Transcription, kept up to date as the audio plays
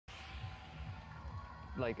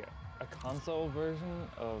like a console version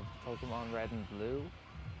of Pokemon Red and Blue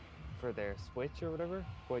for their Switch or whatever,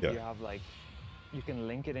 but you have like, you can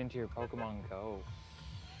link it into your Pokemon Go.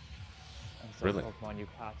 And some Pokemon you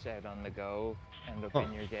catch out on the go end up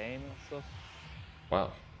in your game and stuff.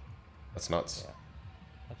 Wow. That's nuts. Yeah.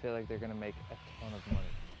 I feel like they're gonna make a ton of money.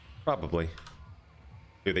 Probably.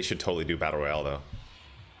 Dude, they should totally do Battle Royale though.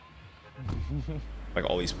 Like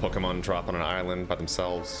all these Pokemon drop on an island by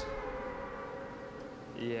themselves.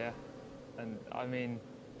 Yeah. And I mean,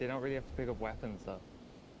 they don't really have to pick up weapons though.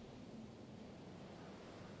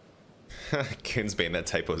 Kinsbane, that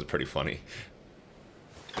typo is pretty funny.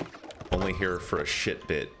 Only here for a shit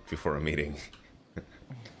bit before a meeting.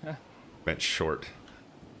 Meant short.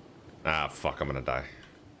 Ah, fuck, I'm gonna die.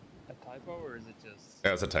 A typo, or is it just...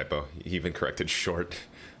 Yeah, it's a typo. He even corrected short.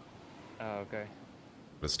 Oh, okay.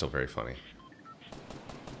 But it's still very funny.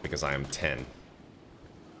 Because I am 10.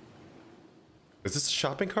 Is this a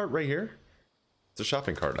shopping cart right here? It's a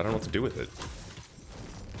shopping cart. I don't know what to do with it.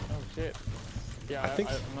 Oh, shit. Yeah, I'm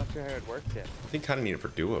not sure how it works yet. I think kind of need it for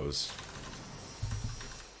duos.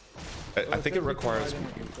 I think it requires...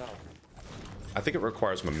 I think it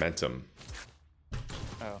requires momentum.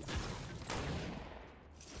 Oh.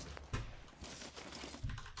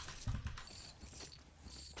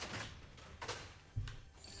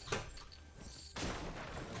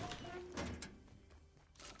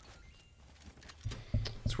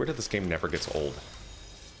 It's weird that this game never gets old.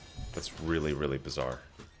 That's really, really bizarre.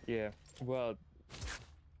 Yeah, well,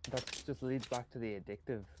 that just leads back to the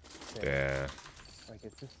addictive thing. Yeah. Like,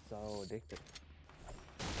 it's just so addictive.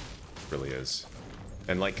 It really is.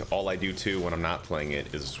 And like, all I do too when I'm not playing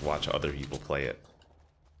it is watch other people play it.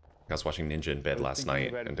 I was watching Ninja in bed last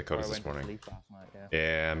night and Dakota's this morning.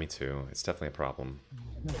 Yeah, me too. It's definitely a problem.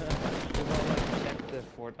 I check the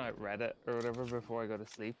Fortnite Reddit or whatever before I go to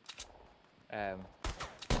sleep. Like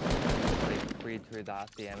read through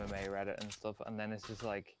that, the MMA Reddit and stuff, and then it's just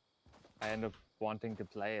like I end up wanting to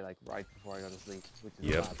play like right before I go to sleep, which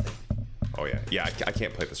is a bad thing. Oh yeah, yeah. I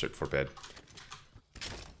can't play this right before bed.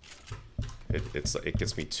 It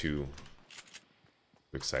gets me too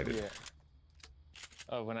excited. Yeah.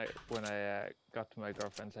 Oh, when I got to my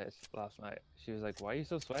girlfriend's house last night, she was like, "Why are you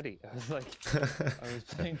so sweaty?" I was like, "I was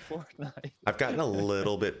playing Fortnite." I've gotten a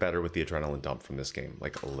little bit better with the adrenaline dump from this game,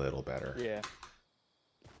 like a little better. Yeah.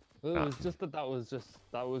 Well, it was just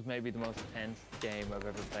that was maybe the most tense game I've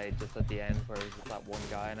ever played. Just at the end, where it was just that one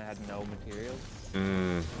guy and I had no materials.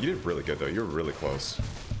 You did really good though. You were really close.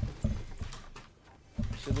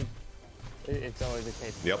 Should have. It's always a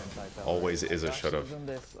case. Yep. Like Always is a should have.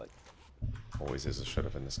 Like... Always is a should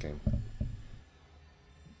have in this game.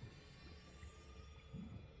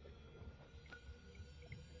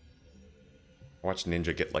 I watched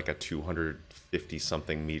Ninja get like a 250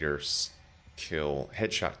 something meter kill,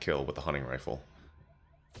 headshot kill with a hunting rifle.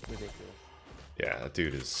 Ridiculous. Yeah, that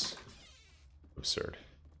dude is absurd.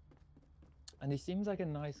 And he seems like a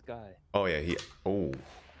nice guy. Oh yeah, oh,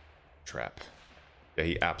 trap. Yeah,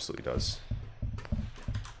 he absolutely does.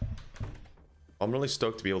 I'm really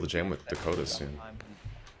stoked to be able to jam with Dakota soon.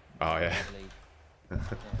 Oh yeah.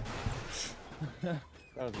 That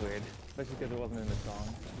was weird, especially because it wasn't in the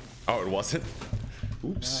song. Oh, it wasn't?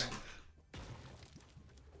 Oops.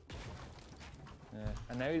 No. Yeah,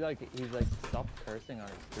 and now he's like stopped cursing on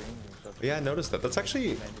his stream and stuff. Yeah, I noticed that. That's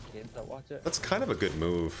actually kids that watch it. That's kind of a good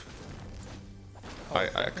move.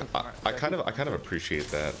 I kind of appreciate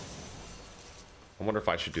that. I wonder if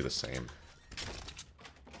I should do the same.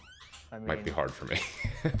 I mean, might be hard for me.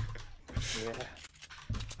 Yeah.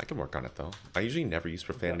 I can work on it though. I usually never use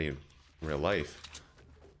profanity in real life.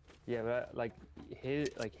 Yeah, but like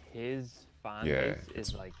his fan base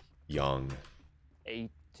is like young.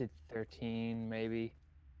 8 to 13 maybe.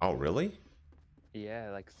 Oh really?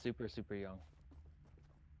 Yeah, like super young.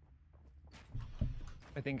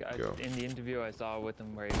 I think in the interview I saw with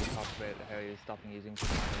him where he talked about how he was stopping using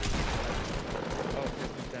profanity. Oh,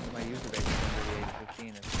 50% of my user base is under the age of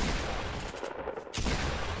 15.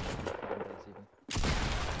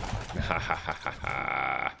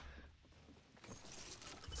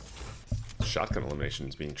 Shotgun elimination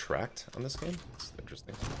is being tracked on this game. That's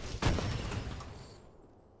interesting.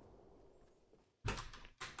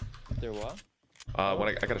 There what? When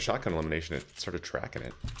I got a shotgun elimination, it started tracking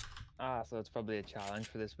it. Ah, so it's probably a challenge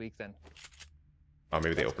for this week then. Oh,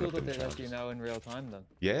 maybe they opened up the they challenges. let you know in real time then.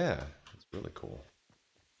 Yeah, it's really cool.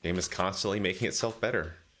 Game is constantly making itself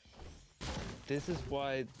better. This is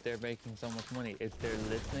why they're making so much money. It's they're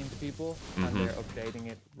listening to people and they're updating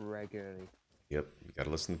it regularly. Yep, you gotta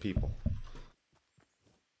listen to people.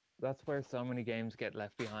 That's where so many games get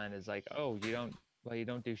left behind. Is like, oh, you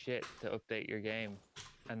don't do shit to update your game.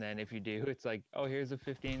 And then if you do, it's like, oh, here's a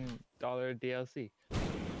 $15 DLC.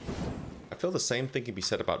 I feel the same thing can be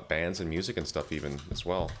said about bands and music and stuff even as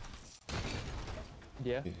well.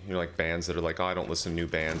 Yeah. You know, like bands that are like, oh, I don't listen to new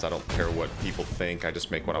bands. I don't care what people think. I just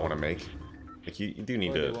make what I want to make. Like you do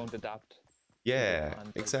need to. They won't adapt. Yeah,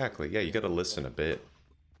 exactly. Yeah, you got to listen a bit.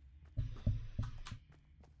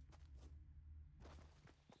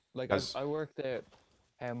 Like I worked out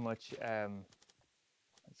how much.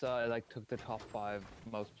 So I like took the top 5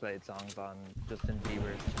 most played songs on Justin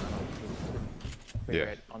Bieber's channel. Figure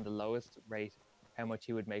out on the lowest rate how much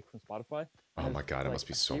he would make from Spotify. Oh my god, it must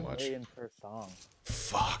be so much. Per song.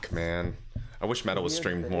 Fuck, man. I wish metal was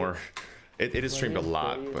streamed more. It is streamed a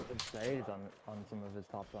lot, but plays on some of his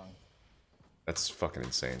top songs. That's fucking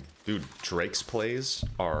insane, dude. Drake's plays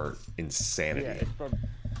are insanity. Yeah,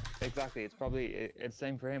 exactly. It's probably it's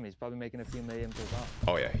same for him. He's probably making a few million per song.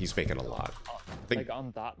 Oh yeah, he's making a lot. Like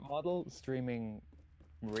on that model, streaming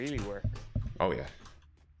really works. Oh yeah.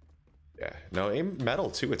 Yeah. No,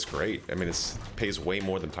 metal too. It's great. I mean, it pays way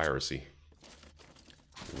more than piracy.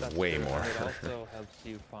 That's way true. more. And it also helps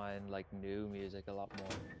you find like new music a lot more.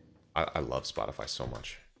 I love Spotify so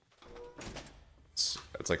much.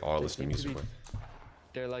 It's like all I listen to music with.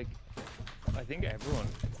 They're like, I think everyone,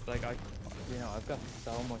 like I've got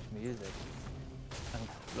so much music, and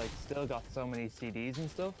like still got so many CDs and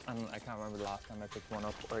stuff, and I can't remember the last time I picked one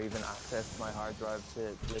up or even accessed my hard drive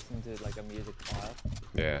to listen to like a music file.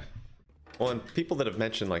 Yeah. Well, and people that have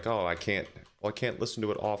mentioned like, oh, I can't listen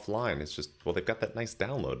to it offline. It's just, well, they've got that nice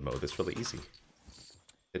download mode. It's really easy.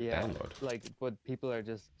 Download. Like, but people are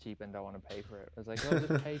just cheap and don't want to pay for it. It's like, oh,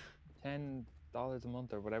 just pay $10 a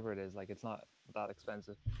month or whatever it is. Like, it's not that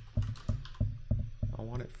expensive. I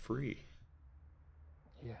want it free.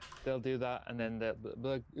 Yeah, they'll do that, and then they'll be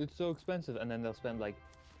like, it's so expensive, and then they'll spend like,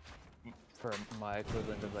 for my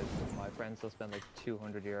equivalent of like my friends, they'll spend like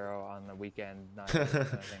 €200 on a weekend night. Kind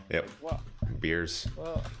of thing. Yep. Like, what? Beers.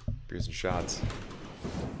 Well, beers and shots.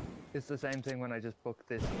 It's the same thing when I just booked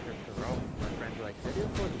this trip to Rome. My friends were like, how do you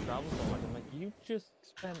afford to travel so much? I'm like, you just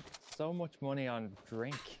spent so much money on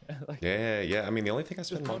drink. Like, yeah. I mean, the only thing I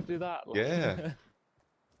spend don't do that. Like. Yeah.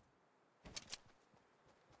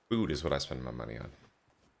 Food is what I spend my money on.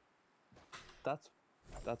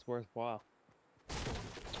 That's worthwhile.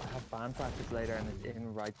 I have band practice later, and it's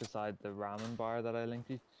in right beside the ramen bar that I linked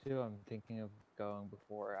you to. I'm thinking of going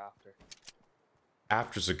before or after.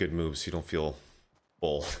 After's a good move, so you don't feel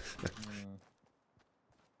full.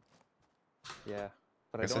 Yeah,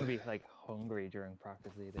 but I don't want to be like hungry during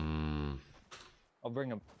practice either. I'll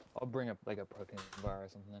bring up like a protein bar or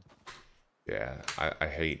something. Yeah, I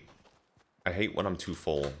hate when I'm too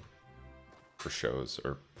full for shows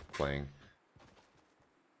or playing.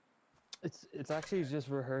 It's actually just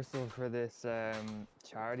rehearsal for this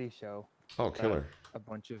charity show. Oh, killer! A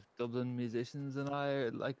bunch of Dublin musicians and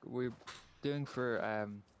we're doing for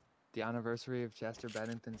the anniversary of Chester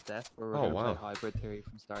Bennington's death, where we're gonna play Hybrid Theory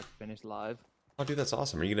from start to finish live. Oh, dude, that's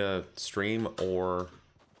awesome! Are you gonna stream or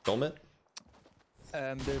film it?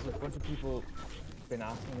 There's a bunch of people been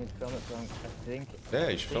asking me to film it, so I think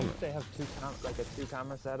you should film it. They have a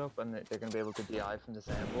two-camera setup, and they're gonna be able to DI from the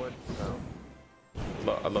soundboard. So.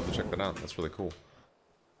 I'd love to check that out. That's really cool.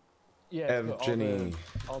 Yeah, Evgeny.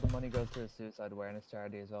 All the money goes to the suicide awareness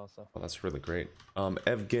charity as well. So. Oh, that's really great.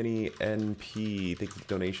 Evgeny NP, thank you for the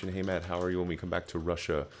donation. Hey Matt, how are you when we come back to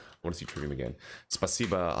Russia? I want to see Trivium again.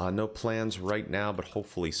 Spasiba. No plans right now, but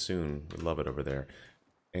hopefully soon. We love it over there.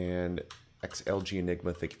 And XLG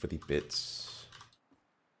Enigma, thank you for the bits.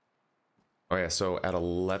 Oh yeah, so at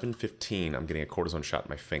 11:15, I'm getting a cortisone shot in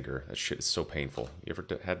my finger. That shit is so painful. You ever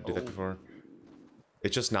had to do that before?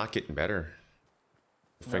 It's just not getting better.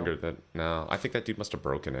 The finger that... No, I think that dude must have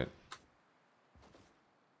broken it.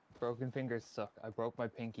 Broken fingers suck. I broke my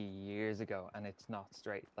pinky years ago, and it's not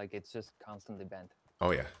straight. Like, it's just constantly bent. Oh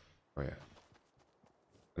yeah. Oh yeah.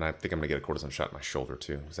 And I think I'm gonna get a cortisone shot in my shoulder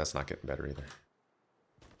too, because that's not getting better either.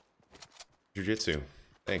 Jiu-jitsu.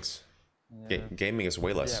 Thanks. Yeah. Gaming is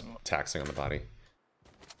way less taxing on the body.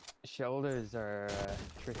 Shoulders are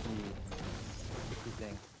a tricky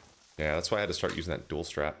thing. Yeah, that's why I had to start using that dual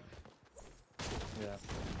strap. Yeah.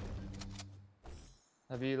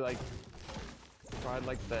 Have you like tried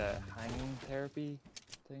like the hanging therapy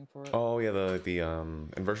thing for it? Oh yeah, the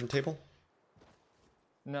inversion table?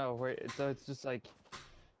 No, so it's just like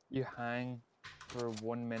you hang for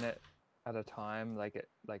 1 minute at a time, like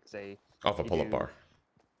say off a pull-up bar.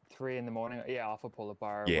 3 in the morning, off a pull-up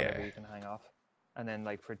bar, or whatever you can hang off, and then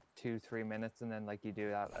like for 2-3 minutes, and then like you do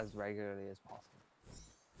that as regularly as possible.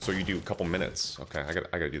 So you do a couple minutes. Okay, I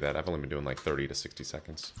gotta do that. I've only been doing like 30 to 60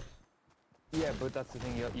 seconds. Yeah, but that's the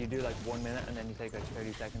thing. You do like 1 minute and then you take like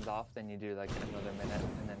 30 seconds off. Then you do like another minute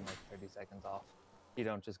and then like 30 seconds off. You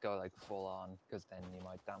don't just go like full on because then you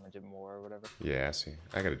might damage it more or whatever. Yeah, I see.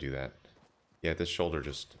 I gotta do that. Yeah, this shoulder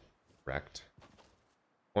just wrecked.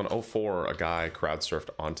 Well, in 04, a guy crowd surfed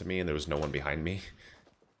onto me and there was no one behind me.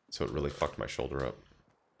 So it really fucked my shoulder up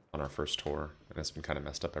on our first tour. And it's been kind of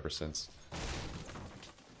messed up ever since.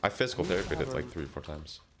 I physical therapied it like 3 or 4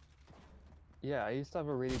 times. Yeah, I used to have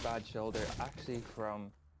a really bad shoulder actually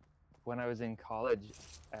from when I was in college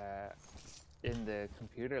in the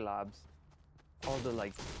computer labs. All the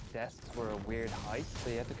like desks were a weird height,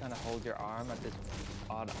 so you had to kind of hold your arm at this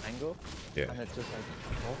odd angle. Yeah. And it just like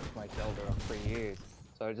fucked my shoulder up for years.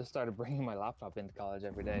 So I just started bringing my laptop into college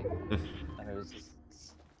every day. And it was just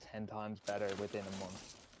 10 times better within a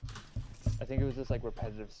month. I think it was just like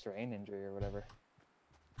repetitive strain injury or whatever.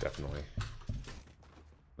 Definitely.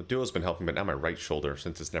 The duo's been helping, but now my right shoulder,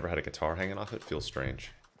 since it's never had a guitar hanging off it, feels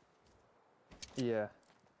strange. Yeah.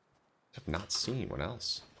 I've not seen anyone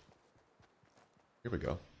else. Here we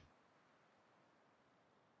go.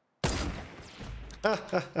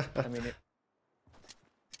 I mean,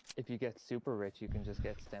 if you get super rich, you can just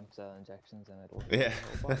get stem cell injections and it'll... Yeah.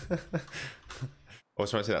 I was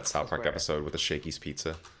trying to say that South Park episode with the Shakey's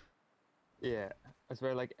Pizza. Yeah. I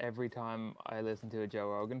swear, like, every time I listen to a Joe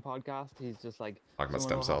Rogan podcast, he's just like... Talking about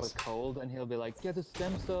stem cells. Have a cold, and he'll be like, get a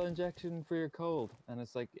stem cell injection for your cold. And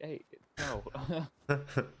it's like, hey, no.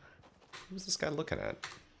 Who's this guy looking at?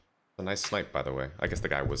 A nice snipe, by the way. I guess the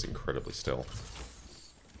guy was incredibly still.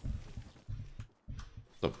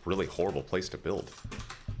 It's a really horrible place to build.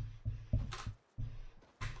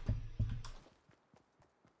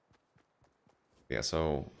 Yeah,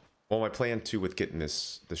 so... Well, my plan, too, with getting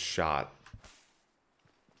this shot...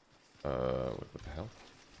 what the hell?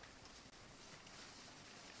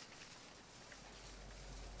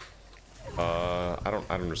 I don't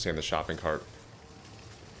understand the shopping cart.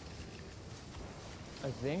 I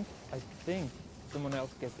think someone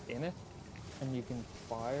else gets in it, and you can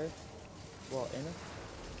fire while in it,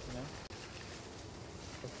 you know?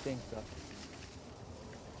 I think that's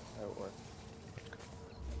how it works.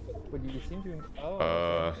 But you seem to... Oh,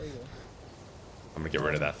 okay, there you go. I'm gonna get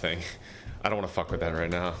rid of that thing. I don't want to fuck with that right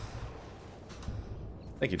now.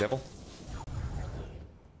 Thank you, devil.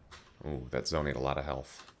 Ooh, that zone ate a lot of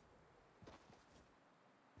health.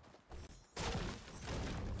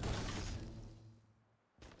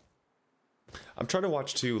 I'm trying to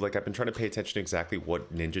watch too, like I've been trying to pay attention to exactly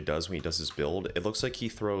what Ninja does when he does his build. It looks like he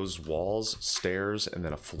throws walls, stairs, and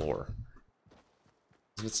then a floor.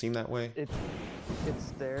 Doesn't it seem that way? It's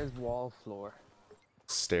stairs, wall, floor.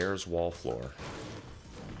 Stairs, wall, floor.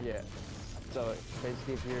 Yeah. So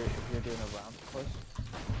basically, if you're doing a ramp push,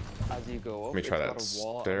 as you go up, let me try that. It's got a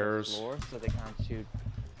wall Stairs. and a floor, so they can't shoot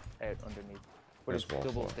out underneath. But it's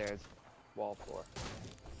double floor. stairs, wall, floor.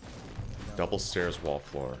 No. Double stairs, wall,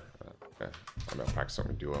 floor. Okay, I'm gonna practice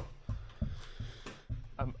something duo.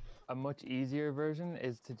 A much easier version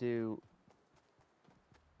is to do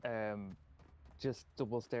just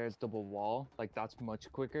double stairs, double wall. Like that's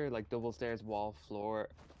much quicker. Like double stairs, wall, floor,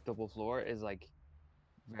 double floor is like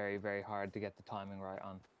very, very hard to get the timing right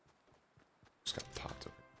on. Just got popped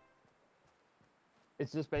over.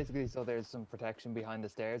 It's just basically so there's some protection behind the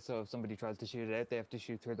stairs. So if somebody tries to shoot it out, they have to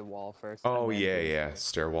shoot through the wall first. Oh yeah, yeah,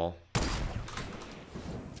 stair wall.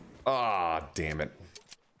 Ah, damn it. I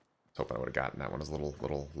was hoping I would have gotten that one. It was a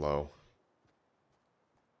little low.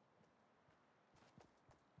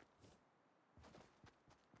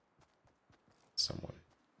 Someone.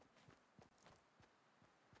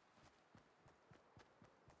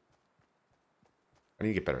 I need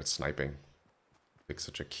to get better at sniping. It's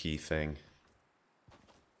such a key thing.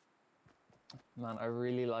 Man, I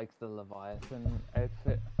really like the Leviathan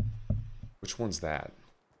outfit. Which one's that?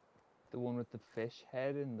 The one with the fish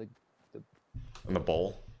head and the In the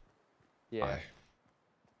bowl? Yeah. Aye.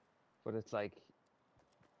 But it's like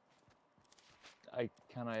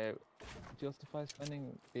can I justify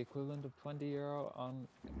spending the equivalent of €20 on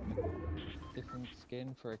a different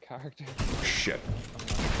skin for a character? Oh, shit.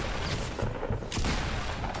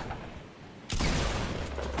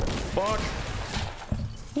 Fuck!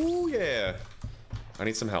 Ooh, yeah! I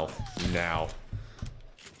need some health. Now.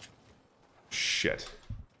 Shit.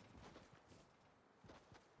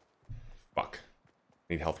 Fuck.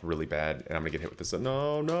 I need health really bad, and I'm gonna get hit with this.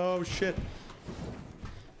 No, no, shit!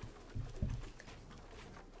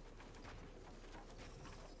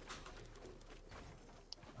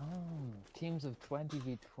 Oh, teams of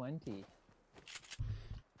 20v20.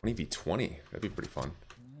 20v20? That'd be pretty fun.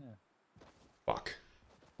 Yeah. Fuck.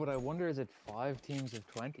 But I wonder, is it 5 teams of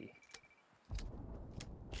 20?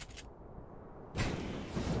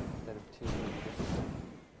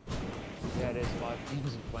 it is 5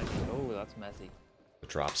 teams of 20. Oh, that's messy.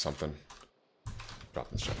 Drop something.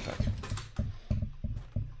 Drop this jetpack.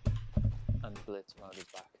 And Blitz mode is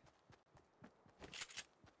back.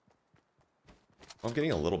 I'm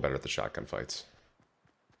getting a little better at the shotgun fights.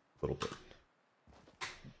 A little bit.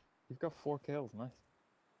 You've got 4 kills, nice.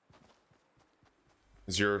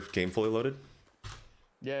 Is your game fully loaded?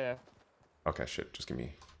 Yeah. Okay, shit. Just give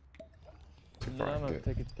me too far. No,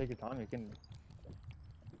 take your time. You can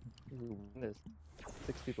win this.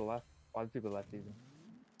 6 people left. 5 people left even.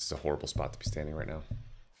 This is a horrible spot to be standing right now.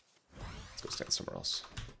 Let's go stand somewhere else.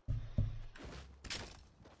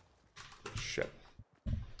 Shit.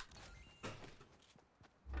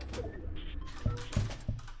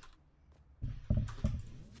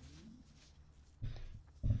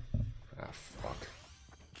 Ah, fuck.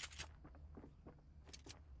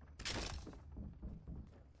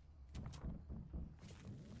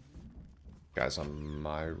 Guys on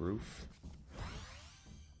my roof.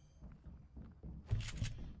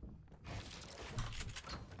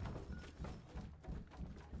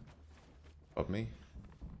 Above me.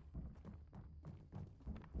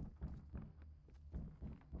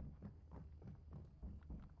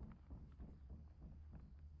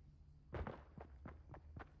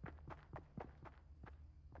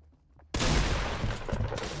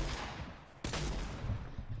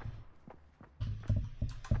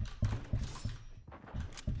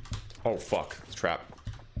 Oh fuck, it's a trap.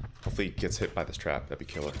 Hopefully he gets hit by this trap, that'd be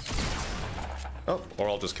killer. Oh, or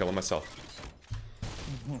I'll just kill him myself.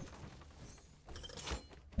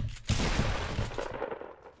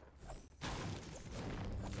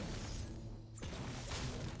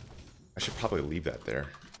 I should probably leave that there.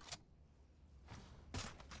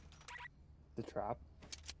 The trap?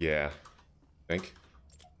 Yeah. Think?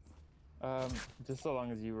 Just so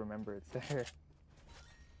long as you remember it's there.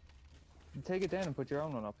 Take it down and put your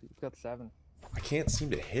own one up. You've got 7. I can't seem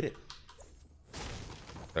to hit it.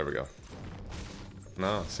 There we go.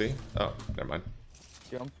 No, see? Oh, never mind.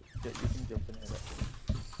 Jump. Yeah, you can jump and hit it.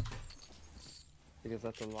 Because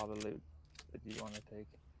that's a lot of loot that you want to take.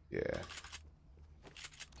 Yeah.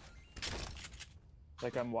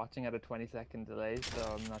 Like, I'm watching at a 20-second delay,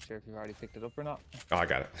 so I'm not sure if you've already picked it up or not. Oh, I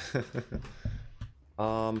got it.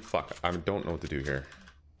 Fuck. I don't know what to do here.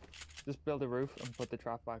 Just build a roof and put the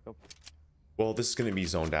trap back up. Well, this is going to be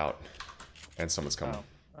zoned out. And someone's coming.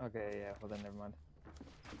 Oh, okay, yeah. Well, then never mind.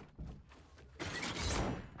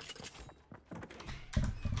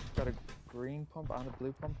 Got a green pump and a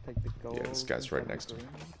blue pump. Take the gold. Yeah, this guy's right next to me.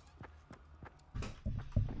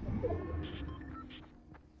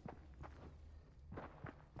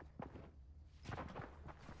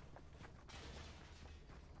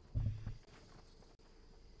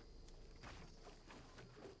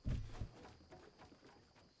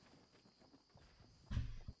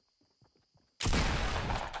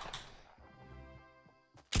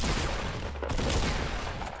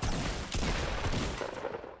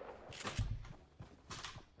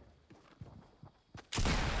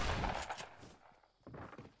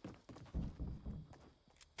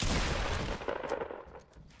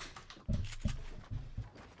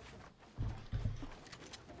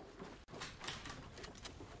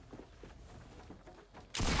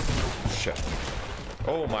 Shit.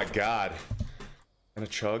 Oh my god. And a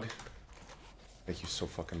chug. Thank you so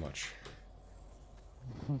fucking much.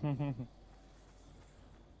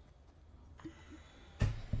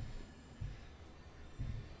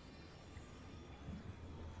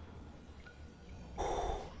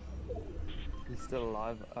 He's still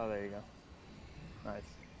alive. Oh, there you go. Nice.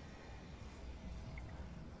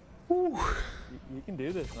 You can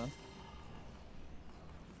do this, man.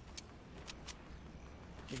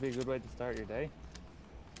 It'd be a good way to start your day.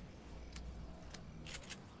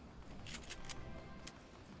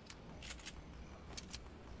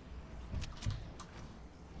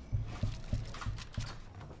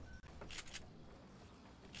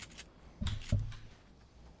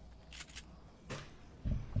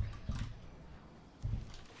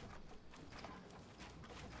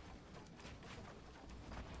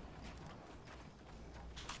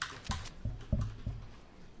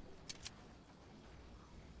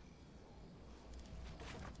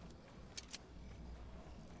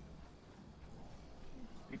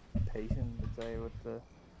 Patient, I'd say, with the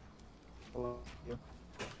yeah.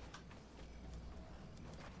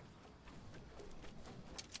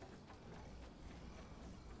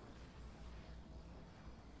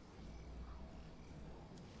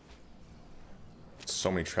 So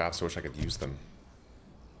many traps, I wish I could use them.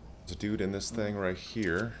 There's a dude in this thing right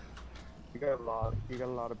here. You got a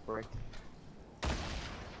lot of brick.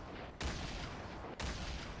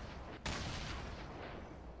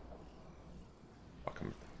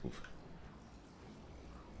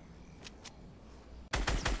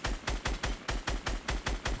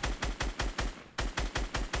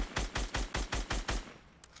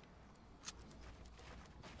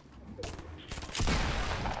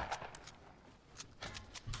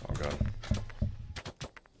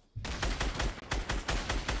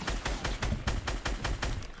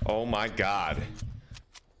 Oh my god.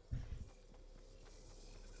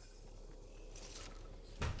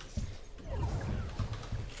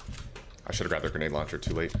 I should have grabbed their grenade launcher,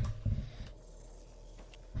 too late.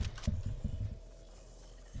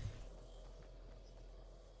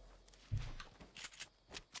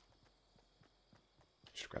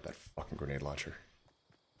 Should have grabbed that fucking grenade launcher.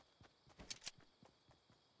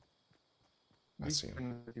 I see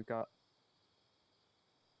him. You got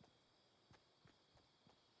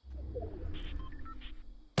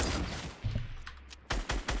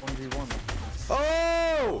 1v1.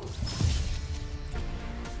 Oh!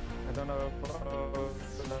 I don't know if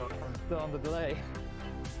I'm still on the delay.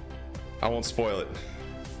 I won't spoil it.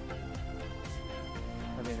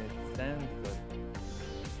 I mean, it stands, but...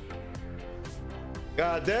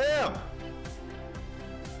 God damn!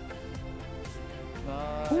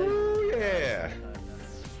 Nice. Ooh, yeah!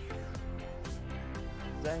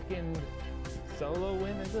 Second solo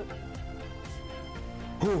win, is it?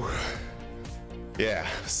 Whew. Yeah,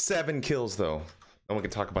 7 kills though. Then we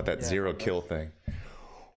can talk about that 0 kill thing.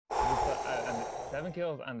 7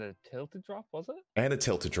 kills and a tilted drop, was it? And a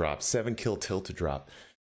tilted drop. 7 kill tilted drop.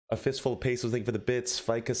 A fistful of pesos, thank you for the bits.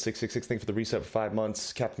 Fika666, thank you for the reset for 5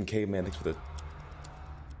 months. Captain Caveman, thanks for the...